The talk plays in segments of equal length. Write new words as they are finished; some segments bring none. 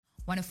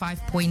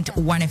105.1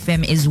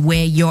 FM is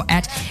where you're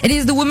at. It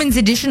is the women's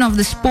edition of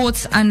the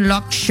Sports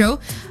Unlocked show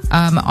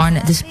on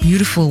this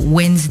beautiful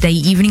Wednesday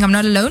evening. I'm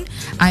not alone.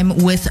 I'm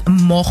with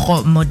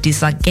Mpho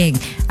Modisakeng.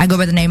 I go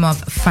by the name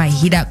of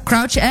Fahida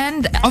Crouch.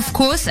 And of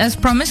course, as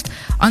promised,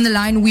 on the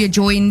line we are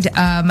joined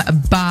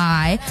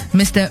by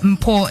Mr.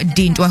 Mpho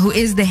Dintwa, who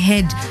is the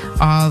head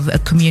of a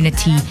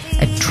community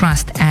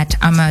trust at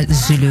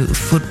AmaZulu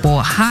Football.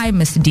 Hi,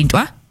 Mr.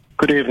 Dintwa.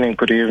 Good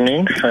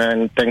evening,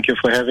 and thank you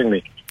for having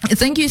me.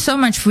 Thank you so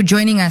much for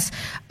joining us.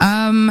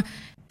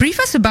 Brief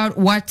us about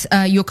what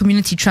your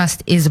community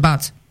trust is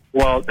about.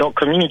 Well, the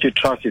community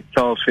trust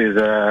itself is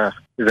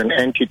an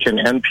entity, an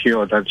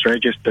Mpho that's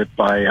registered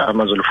by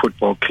AmaZulu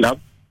Football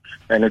Club,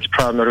 and its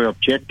primary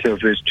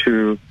objective is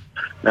to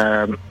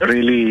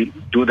really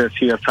do the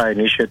CSI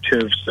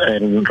initiatives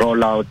and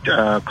roll out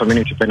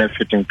community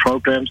benefiting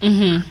programs,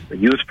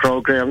 youth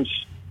programs,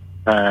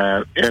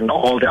 and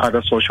all the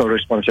other social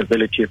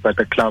responsibilities that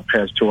the club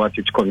has towards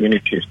its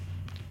communities.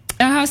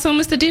 So,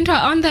 Mr. Dintwa,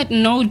 on that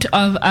note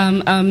of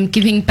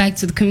giving back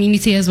to the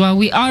community as well,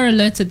 we are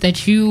alerted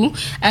that you,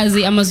 as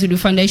the AmaZulu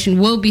Foundation,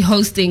 will be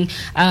hosting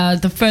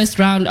the first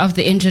round of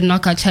the Engine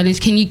Knockout Challenge.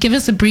 Can you give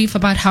us a brief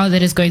about how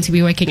that is going to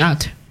be working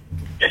out?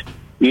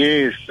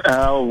 Yes,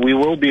 we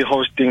will be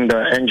hosting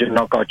the Engine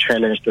Knockout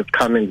Challenge this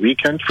coming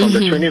weekend from the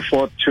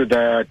 24th to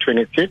the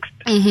 26th.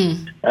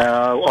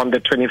 On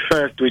the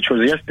 21st, which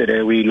was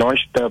yesterday, we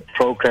launched the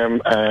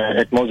program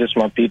at Moses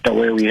Mapita,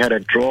 where we had a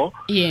draw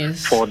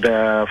for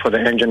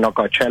the Engine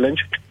Knockout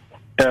Challenge.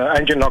 The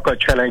Engine Knockout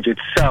Challenge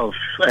itself,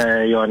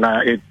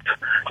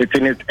 it's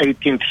in its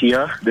 18th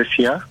year this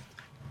year,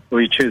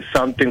 which is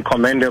something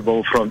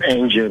commendable from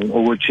Engine,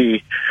 which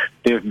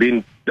they've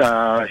been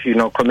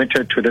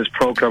committed to this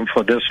program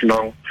for this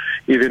long,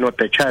 even with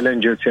the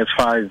challenges as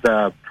far as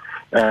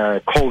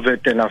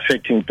COVID and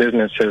affecting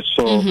businesses.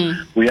 So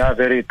we are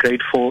very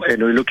grateful,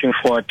 and we're looking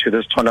forward to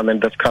this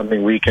tournament this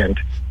coming weekend.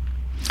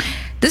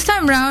 This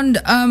time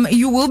round,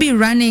 you will be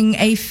running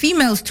a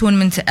females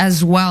tournament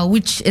as well,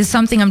 which is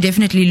something I'm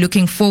definitely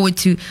looking forward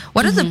to.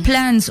 What are the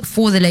plans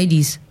for the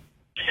ladies?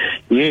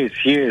 Yes.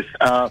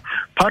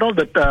 Part of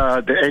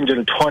the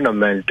Engine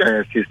tournament,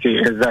 as you see,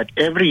 is that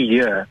every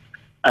year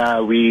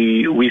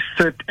we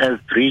sit as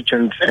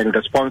regions and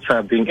the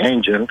sponsor being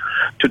Engine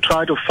to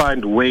try to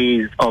find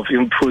ways of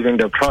improving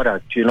the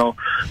product,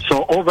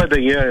 So over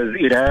the years,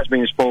 it has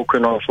been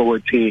spoken of,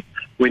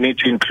 we need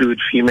to include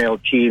female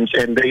teams,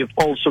 and they've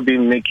also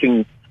been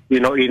making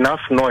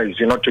enough noise,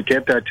 to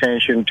get the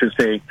attention to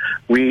say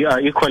we are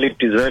equally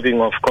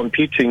deserving of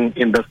competing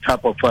in this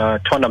type of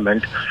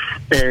tournament.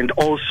 And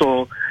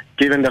also,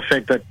 given the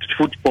fact that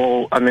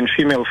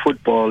female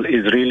football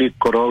is really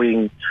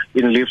growing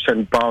in leaps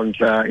and bounds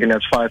in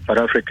as far as South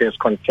Africa is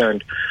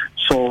concerned.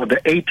 So the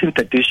 18th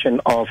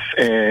edition of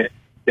the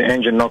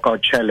Engine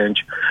Knockout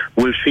Challenge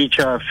will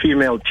feature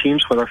female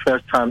teams for the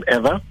first time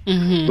ever,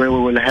 where we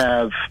will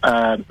have,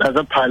 as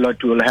a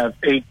pilot, we will have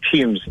 8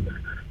 teams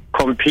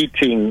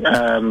competing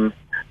on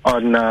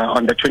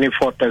the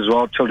 24th as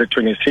well till the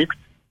 26th.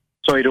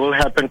 So it will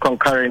happen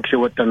concurrently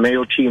with the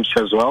male teams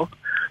as well,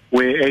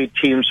 where 8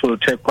 teams will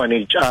take on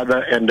each other,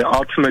 and the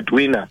ultimate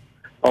winner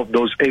of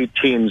those 8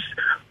 teams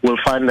will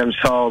find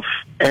themselves,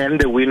 and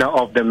the winner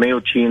of the male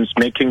teams,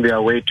 making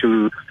their way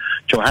to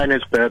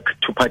Johannesburg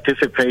to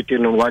participate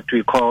in what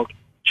we call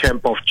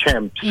Champ of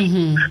Champs.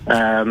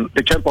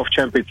 The Champ of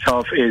Champs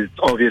itself is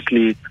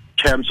obviously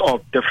champs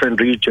of different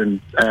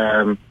regions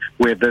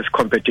where this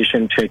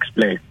competition takes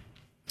place.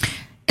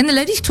 In the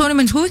ladies'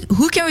 tournament,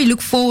 who can we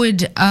look forward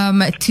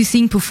to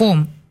seeing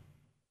perform?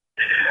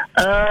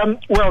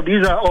 Well,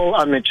 these are all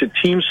amateur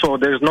teams, so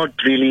there's not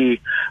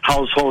really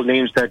household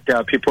names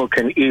that people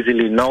can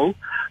easily know.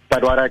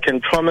 But what I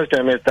can promise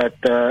them is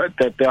that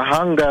the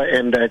hunger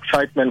and the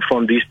excitement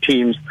from these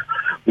teams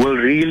will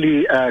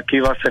really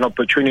give us an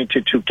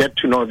opportunity to get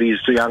to know these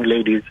young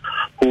ladies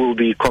who will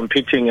be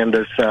competing in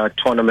this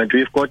tournament.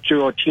 We've got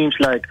your teams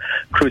like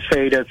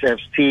Crusaders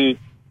FC,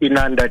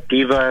 Inanda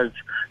Divas,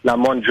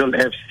 Lamontville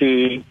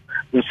FC,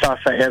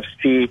 Nsasa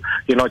FC,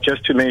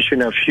 just to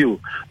mention a few.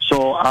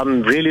 So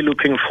I'm really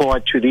looking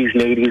forward to these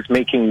ladies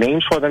making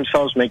names for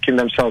themselves, making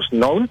themselves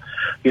known.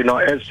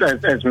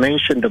 As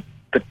mentioned,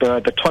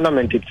 the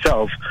tournament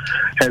itself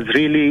has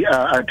really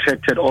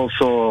attracted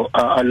also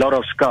a lot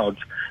of scouts.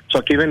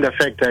 So given the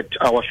fact that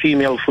our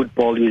female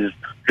football is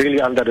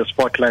really under the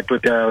spotlight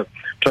with a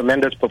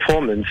tremendous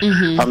performance,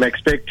 I'm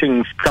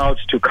expecting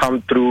scouts to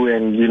come through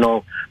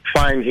and,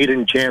 find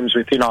hidden gems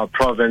within our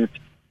province.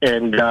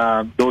 And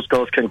those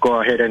girls can go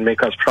ahead and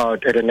make us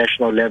proud at a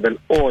national level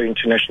or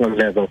international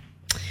level.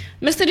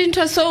 Mr.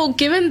 Dintwa, so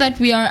given that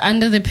we are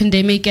under the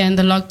pandemic and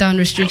the lockdown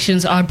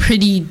restrictions are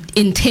pretty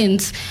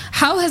intense,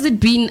 how has it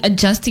been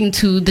adjusting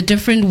to the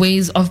different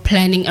ways of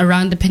planning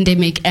around the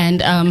pandemic,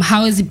 and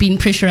how has it been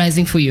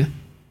pressurizing for you?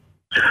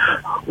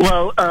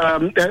 Well,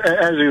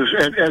 as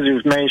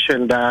you've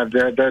mentioned,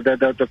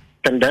 the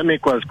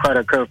pandemic was quite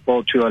a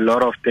curveball to a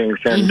lot of things,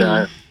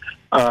 and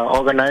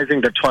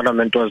organizing the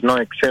tournament was no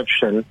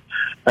exception.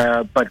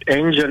 But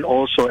Angel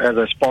also, as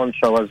a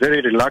sponsor, was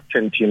very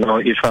reluctant,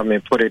 if I may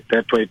put it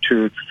that way,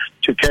 to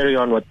carry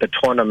on with the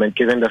tournament,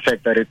 given the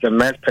fact that it's a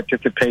mass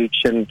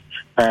participation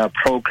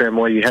program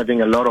where you're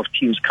having a lot of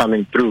teams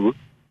coming through.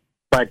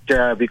 But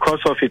because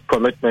of its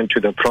commitment to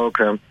the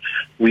program,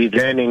 we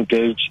then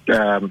engaged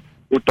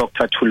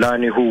Dr.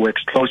 Tulani, who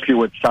works closely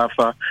with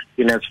SAFA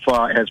in as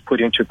far as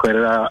putting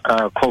together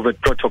COVID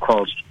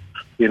protocols,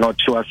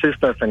 to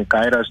assist us and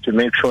guide us to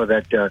make sure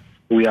that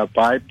we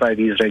abide by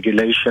these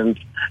regulations.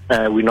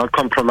 We're not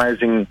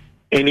compromising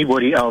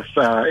anybody's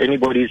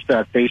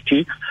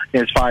safety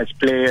as far as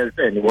players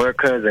and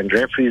workers and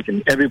referees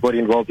and everybody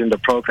involved in the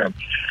program.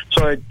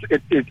 So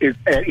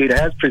it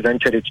has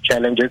presented its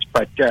challenges,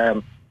 but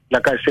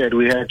like I said,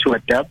 we had to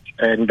adapt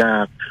and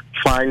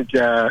find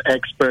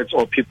experts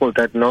or people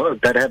that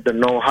have the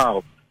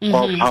know-how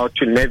of how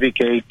to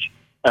navigate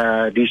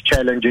these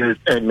challenges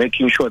and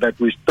making sure that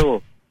we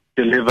still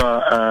deliver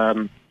a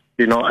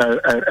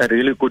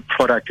really good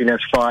product in as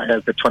far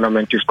as the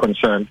tournament is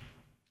concerned.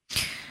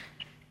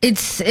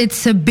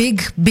 It's a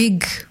big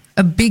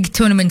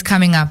tournament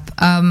coming up.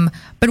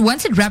 But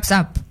once it wraps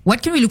up,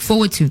 what can we look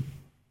forward to?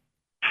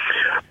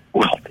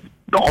 Well,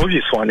 the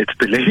obvious one, it's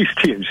the ladies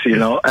teams,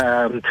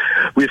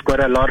 We've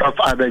got a lot of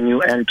other new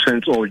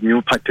entrants or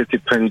new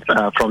participants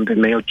from the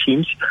male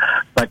teams,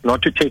 but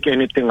not to take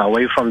anything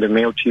away from the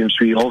male teams.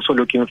 We're also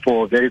looking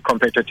for a very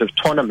competitive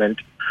tournament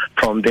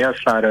from their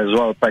side as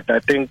well. But I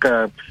think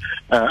a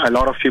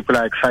lot of people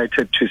are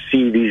excited to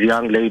see these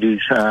young ladies,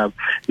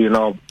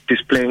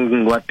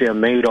 displaying what they're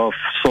made of.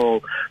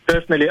 So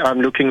personally,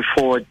 I'm looking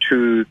forward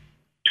to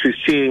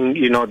seeing,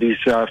 these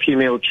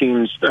female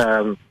teams,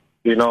 on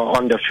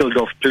the field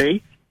of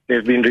play.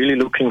 They've been really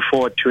looking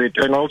forward to it.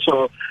 And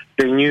also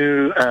the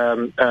new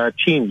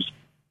teams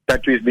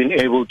that we've been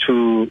able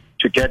to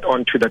get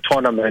onto the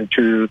tournament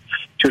to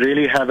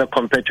really have a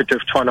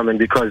competitive tournament,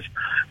 because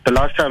the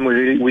last time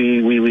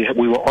we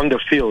were on the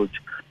field,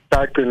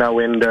 starting now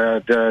when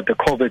the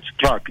COVID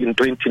struck in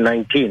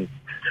 2019,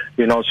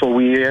 so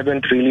we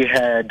haven't really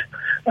had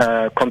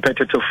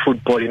competitive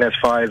football in as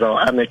far as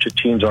our amateur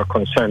teams are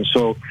concerned.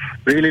 So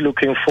really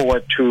looking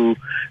forward to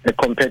a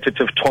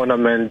competitive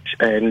tournament,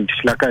 and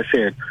like I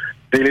said,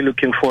 really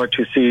looking forward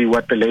to see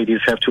what the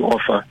ladies have to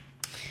offer.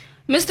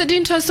 Mr.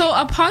 Dintwa, so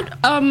apart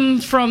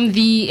from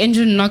the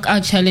Engine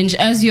Knockout Challenge,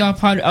 as you are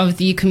part of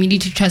the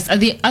Community Trust, are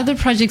there other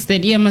projects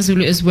that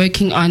iAmaZulu is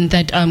working on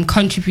that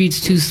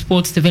contributes to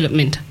sports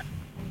development?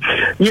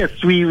 Yes,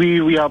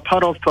 we are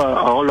part of a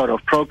whole lot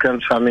of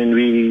programs. I mean,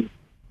 we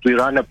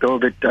run a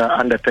Build It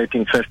Under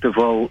 13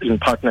 festival in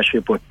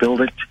partnership with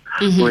Build It,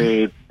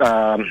 where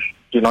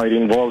it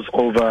involves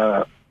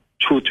over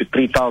 2,000 to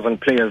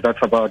 3,000 players. That's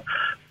about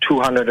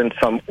 200 and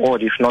some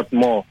odd, if not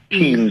more,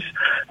 teams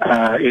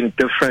in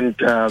different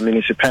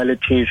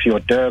municipalities, your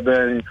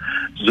Durban,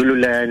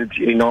 Zululand,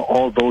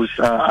 all those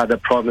other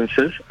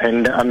provinces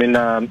and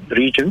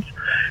regions.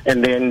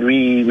 And then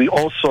we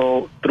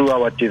also, through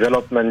our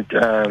development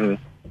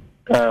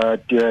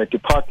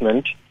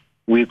department,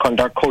 we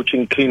conduct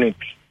coaching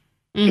clinics,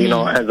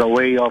 as a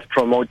way of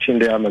promoting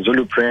the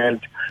AmaZulu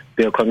brand,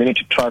 their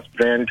Community Trust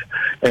brand,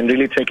 and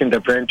really taking the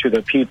brand to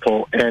the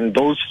people. And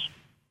those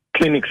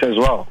clinics as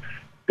well,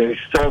 they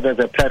serve as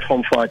a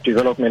platform for our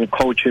development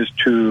coaches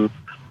to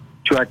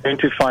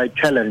identify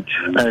talent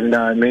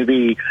and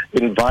maybe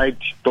invite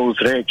those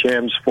rare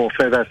gems for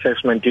further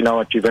assessment in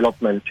our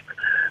development.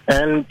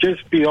 And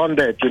just beyond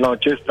that,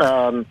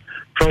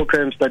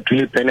 programs that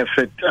really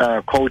benefit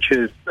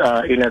coaches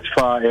in as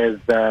far as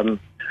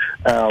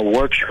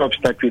workshops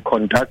that we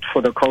conduct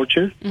for the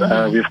coaches.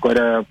 We've got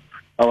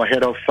our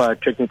head of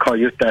technical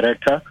youth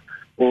director,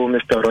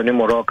 Mr. Ronnie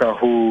Moroka,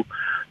 who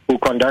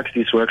conducts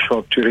this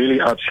workshop to really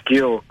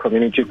upskill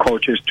community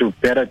coaches to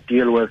better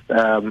deal with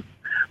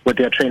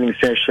their training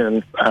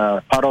sessions.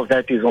 Part of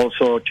that is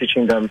also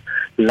teaching them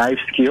life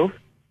skills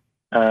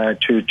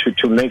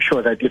to make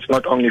sure that it's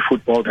not only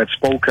football that's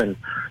spoken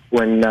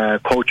when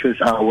coaches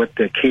are with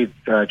their kids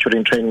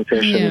during training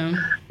sessions.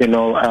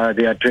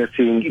 They're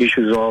addressing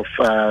issues of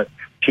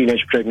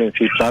teenage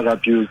pregnancy, drug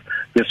abuse,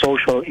 the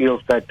social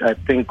ills that I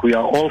think we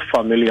are all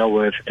familiar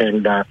with,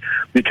 and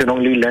we can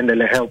only lend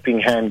a helping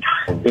hand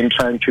in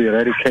trying to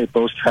eradicate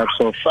those types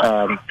of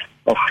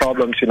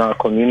problems in our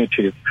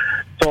communities.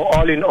 So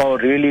all in all,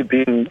 really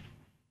being,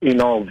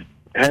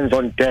 hands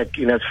on deck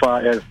in as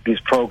far as these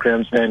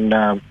programs and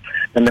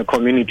the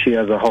community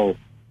as a whole.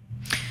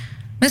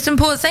 Mr.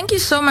 Mpho, thank you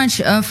so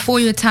much for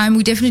your time.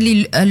 We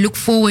definitely look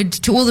forward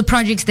to all the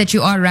projects that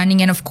you are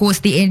running, and of course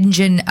the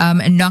Engine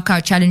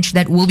Knockout Challenge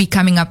that will be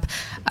coming up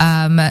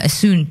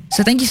soon.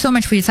 So thank you so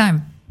much for your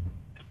time.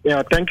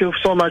 Yeah, thank you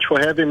so much for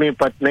having me.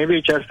 But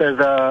maybe just as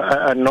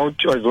a note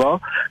as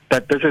well,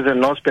 that this is a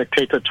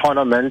no-spectator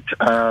tournament,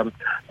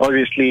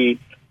 obviously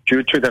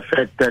due to the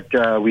fact that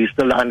we're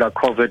still under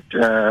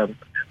COVID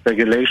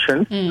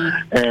regulations.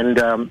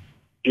 And,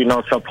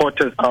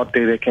 supporters out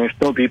there, they can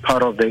still be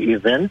part of the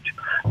event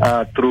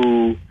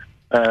through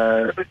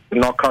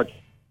Knockout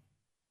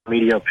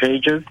media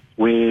pages.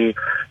 We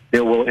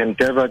they will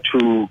endeavor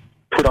to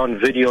put on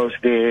videos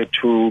there,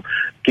 to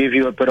give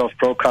you a bit of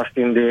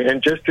broadcasting there,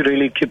 and just to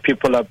really keep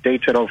people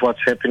updated of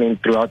what's happening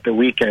throughout the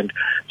weekend.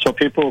 So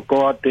people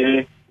go out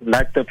there,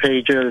 like the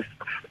pages,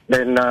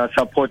 then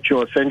support you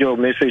or send your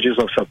messages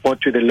of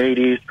support to the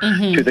ladies,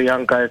 to the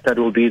young guys that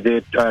will be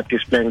there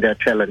displaying their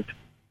talent.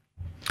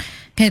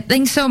 Okay,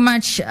 thanks so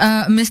much,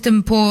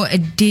 Mr. Mpho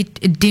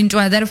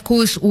Dintwa. That, of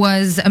course,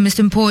 was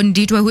Mr. Mpho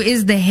Dintwa, who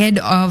is the head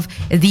of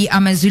the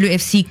AmaZulu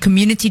FC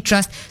Community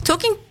Trust,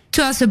 talking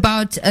to us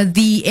about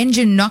the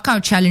Engine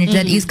Knockout Challenge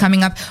that is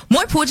coming up.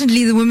 More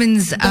importantly, the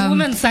women's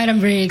side, I'm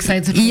very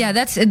excited for. Yeah,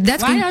 that's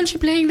why aren't you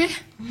playing there?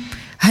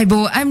 Hi,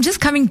 Bo. I'm just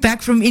coming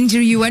back from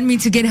injury. You want me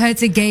to get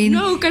hurt again?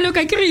 No, look,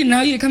 I agree.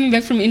 Now you're coming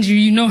back from injury.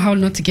 You know how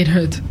not to get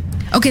hurt.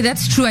 Okay,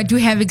 that's true. I do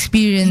have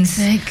experience.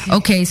 Exactly.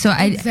 Okay, so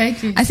I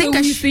think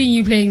I should see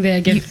you playing there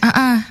again.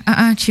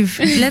 Chief.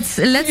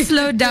 Let's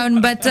slow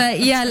down. But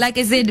yeah, like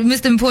I said,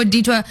 Mr. Mpho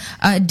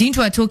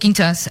Dintwa talking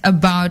to us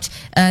about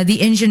the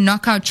Engine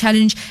Knockout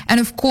Challenge, and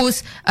of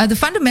course the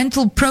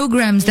fundamental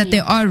programs that they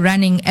are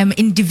running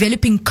in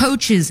developing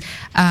coaches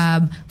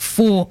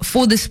for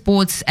the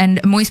sports,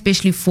 and more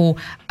especially for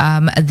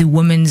the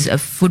women's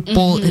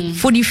football.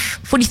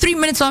 43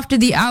 minutes after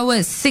the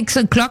hour, 6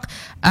 o'clock.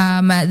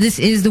 This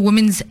is the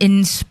Women's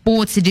in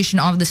Sports edition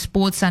of the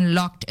Sports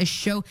Unlocked, a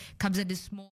show comes at a small